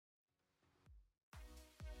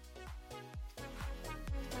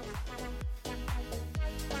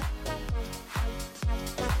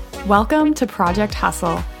Welcome to Project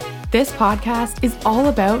Hustle. This podcast is all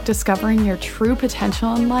about discovering your true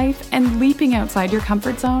potential in life and leaping outside your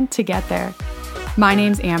comfort zone to get there. My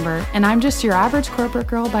name's Amber, and I'm just your average corporate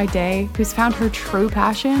girl by day who's found her true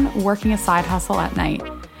passion working a side hustle at night.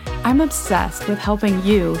 I'm obsessed with helping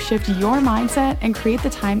you shift your mindset and create the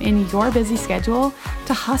time in your busy schedule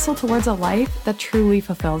to hustle towards a life that truly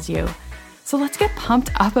fulfills you. So let's get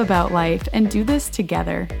pumped up about life and do this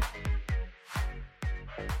together.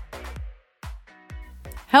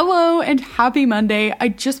 Hello and happy Monday. I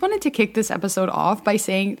just wanted to kick this episode off by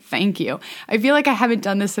saying thank you. I feel like I haven't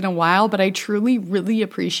done this in a while, but I truly, really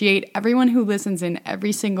appreciate everyone who listens in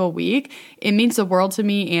every single week. It means the world to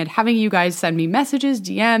me, and having you guys send me messages,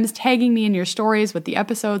 DMs, tagging me in your stories with the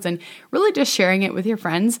episodes, and really just sharing it with your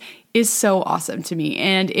friends is so awesome to me.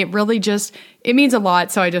 And it means a lot.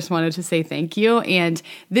 So I just wanted to say thank you. And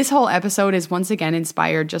this whole episode is once again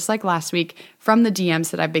inspired, just like last week, from the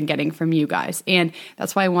DMs that I've been getting from you guys. And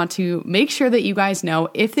that's why I want to make sure that you guys know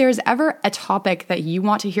if there's ever a topic that you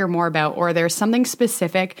want to hear more about, or there's something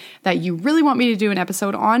specific that you really want me to do an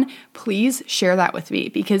episode on, please share that with me,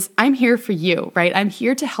 because I'm here for you, right? I'm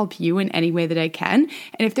here to help you in any way that I can.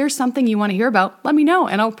 And if there's something you want to hear about, let me know,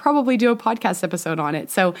 and I'll probably do a podcast episode on it.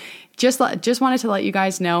 So just wanted to let you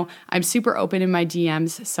guys know I'm super open in my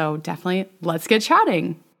DMs, so definitely let's get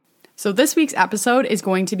chatting. So this week's episode is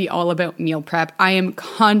going to be all about meal prep. I am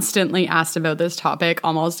constantly asked about this topic.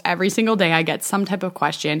 Almost every single day I get some type of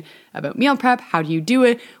question about meal prep. How do you do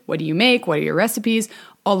it? What do you make? What are your recipes?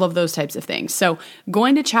 All of those types of things. So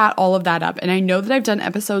going to chat all of that up. And I know that I've done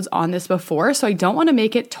episodes on this before, so I don't want to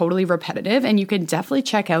make it totally repetitive. And you can definitely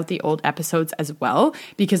check out the old episodes as well,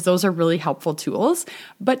 because those are really helpful tools.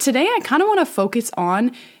 But today I kind of want to focus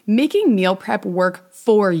on making meal prep work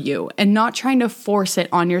for you and not trying to force it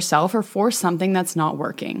on yourself or force something that's not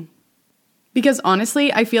working. Because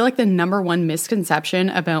honestly, I feel like the number one misconception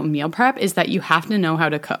about meal prep is that you have to know how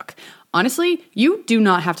to cook. Honestly, you do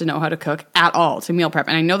not have to know how to cook at all to meal prep.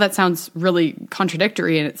 And I know that sounds really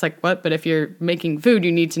contradictory, and it's like, what? But if you're making food,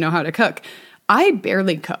 you need to know how to cook. I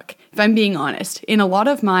barely cook, if I'm being honest. In a lot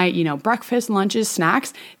of my, breakfast, lunches,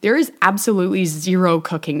 snacks, there is absolutely zero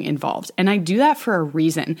cooking involved. And I do that for a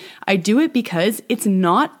reason. I do it because it's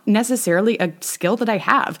not necessarily a skill that I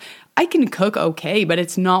have. I can cook okay, but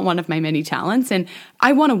it's not one of my many talents, and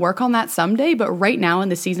I want to work on that someday, but right now in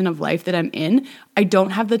the season of life that I'm in, I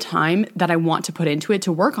don't have the time that I want to put into it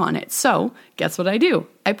to work on it. So guess what I do?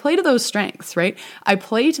 I play to those strengths, right? I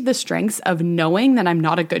play to the strengths of knowing that I'm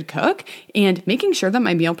not a good cook and making sure that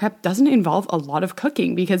my meal prep doesn't involve a lot of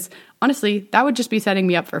cooking, because honestly, that would just be setting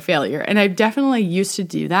me up for failure. And I definitely used to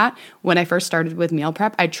do that when I first started with meal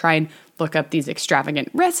prep. I'd try and look up these extravagant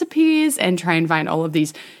recipes and try and find all of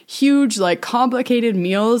these huge, complicated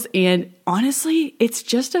meals. And honestly, it's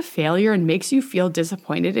just a failure and makes you feel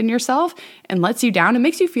disappointed in yourself and lets you down. It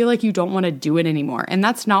makes you feel like you don't want to do it anymore. And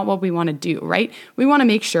that's not what we want to do, right? We want to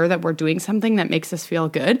make sure that we're doing something that makes us feel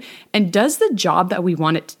good and does the job that we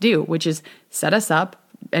want it to do, which is set us up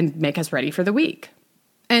and make us ready for the week.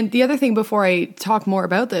 And the other thing before I talk more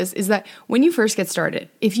about this is that when you first get started,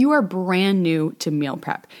 if you are brand new to meal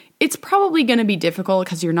prep, it's probably going to be difficult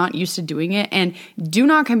because you're not used to doing it. And do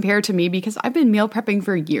not compare to me, because I've been meal prepping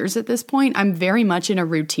for years at this point. I'm very much in a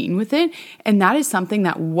routine with it. And that is something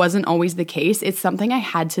that wasn't always the case. It's something I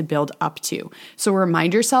had to build up to. So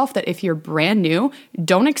remind yourself that if you're brand new,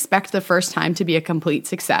 don't expect the first time to be a complete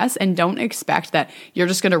success, and don't expect that you're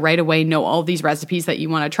just going to right away know all these recipes that you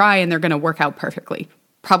want to try and they're going to work out perfectly.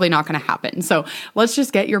 Probably not going to happen. So let's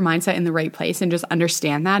just get your mindset in the right place and just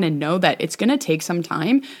understand that and know that it's going to take some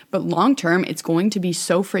time, but long term, it's going to be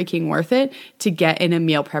so freaking worth it to get in a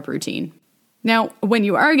meal prep routine. Now, when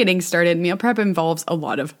you are getting started, meal prep involves a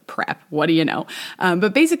lot of prep. What do you know?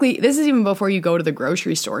 But basically, this is even before you go to the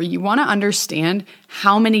grocery store. You want to understand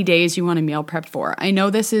how many days you want to meal prep for. I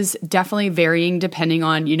know this is definitely varying depending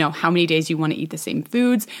on, how many days you want to eat the same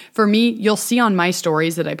foods. For me, you'll see on my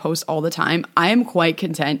stories that I post all the time, I am quite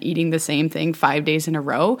content eating the same thing 5 days in a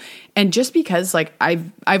row. And just because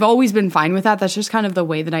I've always been fine with that, that's just kind of the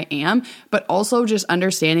way that I am. But also just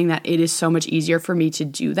understanding that it is so much easier for me to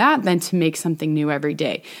do that than to make something new every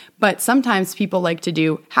day. But sometimes people like to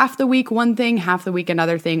do half the week one thing, half the week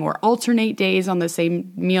another thing, or alternate days on the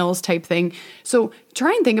same meals type thing. So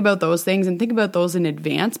try and think about those things and think about those in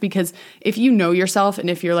advance, because if you know yourself and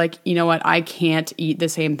if you're like, you know what, I can't eat the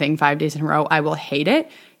same thing 5 days in a row, I will hate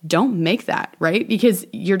it. don't make that, right? Because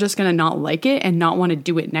you're just going to not like it and not want to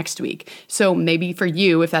do it next week. So maybe for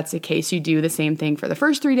you, if that's the case, you do the same thing for the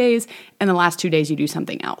first 3 days and the last 2 days you do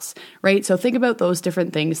something else, right? So think about those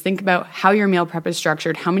different things. Think about how your meal prep is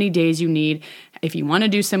structured, how many days you need, if you want to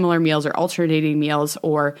do similar meals or alternating meals,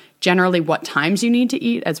 or generally what times you need to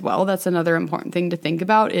eat as well. That's another important thing to think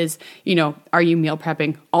about is, are you meal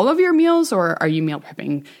prepping all of your meals, or are you meal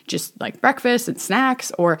prepping just like breakfast and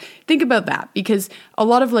snacks? Or think about that, because a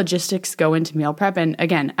lot of logistics go into meal prep. And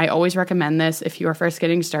again, I always recommend this. If you are first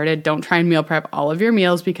getting started, don't try and meal prep all of your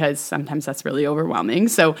meals, because sometimes that's really overwhelming.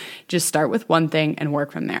 So just start with one thing and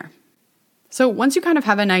work from there. So once you kind of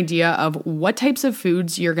have an idea of what types of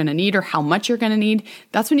foods you're going to need or how much you're going to need,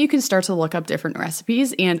 that's when you can start to look up different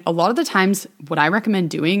recipes. And a lot of the times what I recommend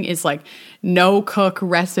doing is like no cook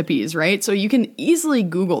recipes, right? So you can easily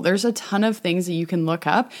Google. There's a ton of things that you can look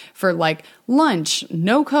up for like lunch,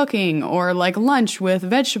 no cooking, or like lunch with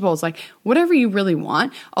vegetables, like whatever you really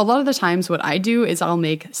want. A lot of the times what I do is I'll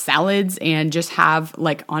make salads and just have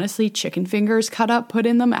like honestly chicken fingers cut up, put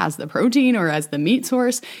in them as the protein or as the meat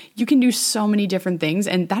source. You can do so many different things,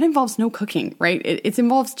 and that involves no cooking, right? It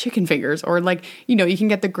involves chicken fingers, or like, you can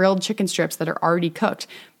get the grilled chicken strips that are already cooked.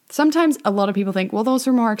 Sometimes a lot of people think, well, those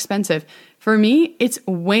are more expensive. For me, it's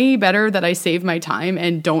way better that I save my time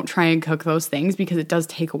and don't try and cook those things, because it does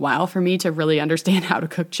take a while for me to really understand how to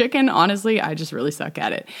cook chicken. Honestly, I just really suck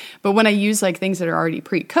at it. But when I use like things that are already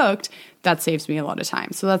pre-cooked, that saves me a lot of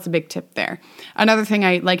time. So that's a big tip there. Another thing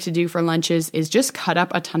I like to do for lunches is just cut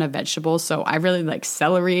up a ton of vegetables. So I really like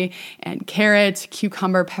celery and carrots,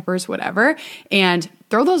 cucumber, peppers, whatever, and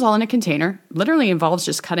throw those all in a container. Literally involves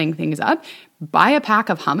just cutting things up. Buy a pack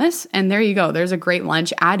of hummus, and there you go. There's a great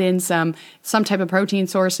lunch. Add in some type of protein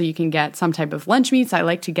source so you can get some type of lunch meats. I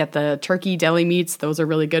like to get the turkey deli meats. Those are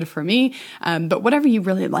really good for me. But whatever you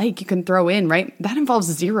really like, you can throw in, right? That involves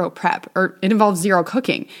zero prep, or it involves zero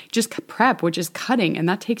cooking. Just prep, which is cutting, and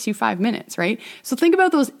that takes you 5 minutes, right? So think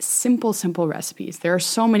about those simple recipes. There are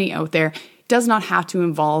so many out there. Does not have to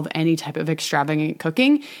involve any type of extravagant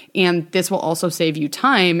cooking. And this will also save you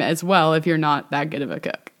time as well if you're not that good of a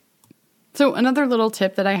cook. So another little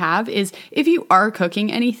tip that I have is, if you are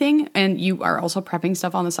cooking anything and you are also prepping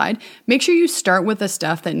stuff on the side, make sure you start with the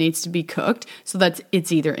stuff that needs to be cooked, so that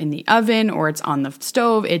it's either in the oven or it's on the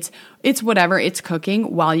stove. It's whatever, it's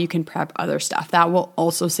cooking while you can prep other stuff. That will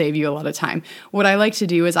also save you a lot of time. What I like to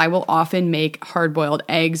do is I will often make hard-boiled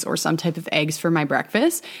eggs or some type of eggs for my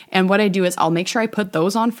breakfast. And what I do is I'll make sure I put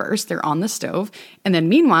those on first. They're on the stove. And then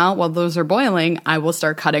meanwhile, while those are boiling, I will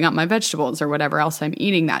start cutting up my vegetables or whatever else I'm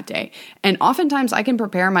eating that day. And oftentimes I can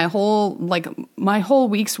prepare my whole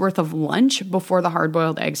week's worth of lunch before the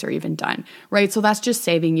hard-boiled eggs are even done, right? So that's just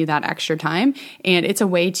saving you that extra time. And it's a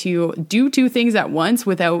way to do two things at once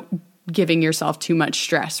without giving yourself too much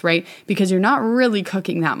stress, right? Because you're not really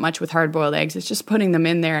cooking that much with hard-boiled eggs. It's just putting them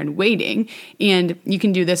in there and waiting. And you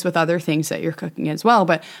can do this with other things that you're cooking as well.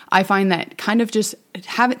 But I find that kind of just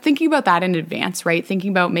thinking about that in advance, right? Thinking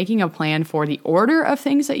about making a plan for the order of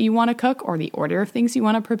things that you want to cook or the order of things you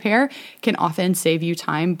want to prepare can often save you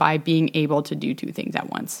time by being able to do two things at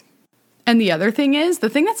once. And the other thing is,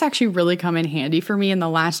 the thing that's actually really come in handy for me in the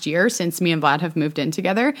last year since me and Vlad have moved in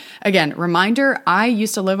together. Again, reminder, I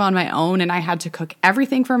used to live on my own and I had to cook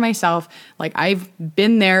everything for myself. Like, I've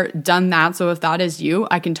been there, done that. So if that is you,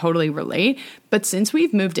 I can totally relate. But since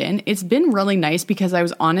we've moved in, it's been really nice because I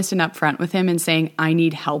was honest and upfront with him and saying, I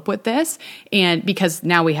need help with this. And because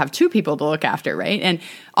now we have two people to look after, right? And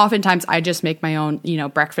oftentimes I just make my own,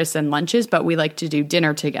 breakfasts and lunches, but we like to do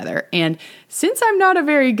dinner together. And since I'm not a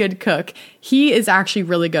very good cook, he is actually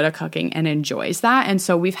really good at cooking and enjoys that. And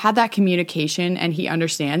so we've had that communication, and he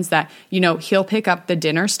understands that, he'll pick up the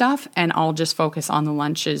dinner stuff and I'll just focus on the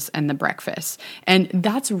lunches and the breakfast. And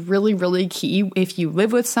that's really, really key if you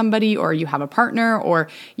live with somebody or you have a partner, or,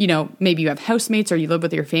 maybe you have housemates or you live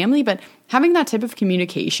with your family. But having that type of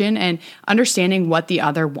communication and understanding what the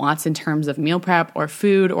other wants in terms of meal prep or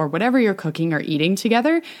food or whatever you're cooking or eating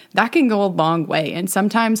together, that can go a long way. And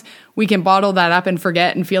sometimes we can bottle that up and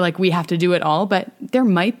forget and feel like we have to do it all, but there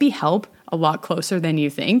might be help a lot closer than you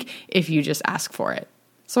think if you just ask for it.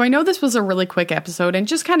 So I know this was a really quick episode and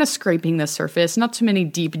just kind of scraping the surface, not too many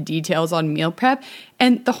deep details on meal prep.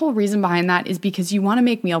 And the whole reason behind that is because you want to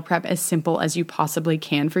make meal prep as simple as you possibly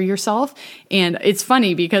can for yourself. And it's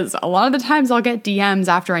funny because a lot of the times I'll get DMs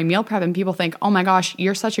after I meal prep and people think, oh my gosh,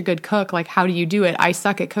 you're such a good cook. Like, how do you do it? I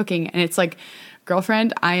suck at cooking. And it's like,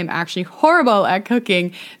 girlfriend, I am actually horrible at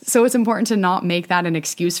cooking. So it's important to not make that an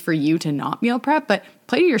excuse for you to not meal prep, but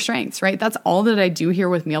play to your strengths, right? That's all that I do here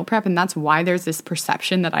with meal prep. And that's why there's this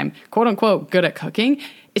perception that I'm quote unquote good at cooking.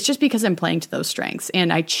 It's just because I'm playing to those strengths,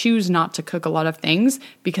 and I choose not to cook a lot of things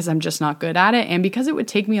because I'm just not good at it and because it would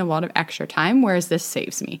take me a lot of extra time, whereas this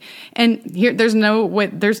saves me. And here, there's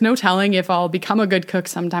no telling if I'll become a good cook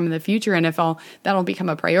sometime in the future and if that'll become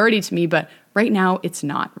a priority to me, but right now it's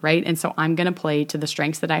not, right? And so I'm going to play to the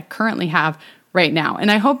strengths that I currently have right now. And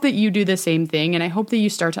I hope that you do the same thing. And I hope that you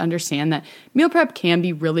start to understand that meal prep can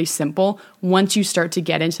be really simple once you start to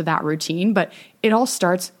get into that routine, but it all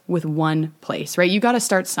starts with one place, right? You got to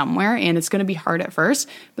start somewhere, and it's going to be hard at first,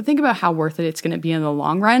 but think about how worth it it's going to be in the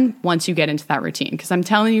long run once you get into that routine. Because I'm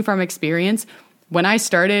telling you from experience, when I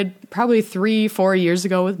started probably 3-4 years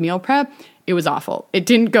ago with meal prep, it was awful. It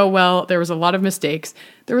didn't go well. There was a lot of mistakes.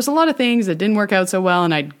 There was a lot of things that didn't work out so well,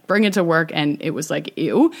 and I'd bring it to work and it was like,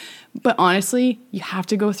 ew. But honestly, you have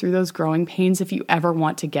to go through those growing pains if you ever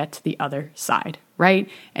want to get to the other side, right?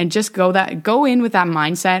 And just go in with that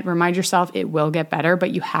mindset. Remind yourself it will get better,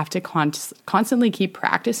 but you have to constantly keep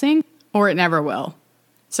practicing or it never will.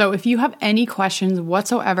 So if you have any questions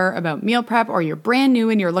whatsoever about meal prep, or you're brand new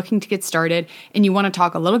and you're looking to get started and you want to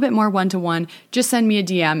talk a little bit more one-to-one, just send me a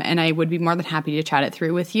DM and I would be more than happy to chat it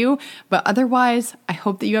through with you. But otherwise, I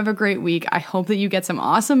hope that you have a great week. I hope that you get some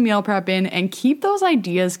awesome meal prep in and keep those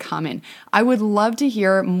ideas coming. I would love to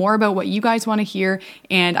hear more about what you guys want to hear,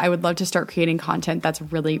 and I would love to start creating content that's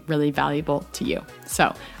really, really valuable to you.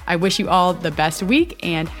 So I wish you all the best week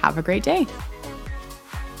and have a great day.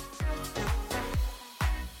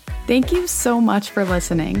 Thank you so much for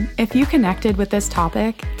listening. If you connected with this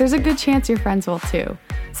topic, there's a good chance your friends will too.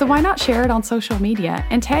 So why not share it on social media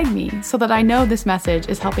and tag me so that I know this message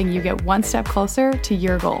is helping you get one step closer to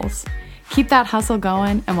your goals. Keep that hustle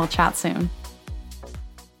going, and we'll chat soon.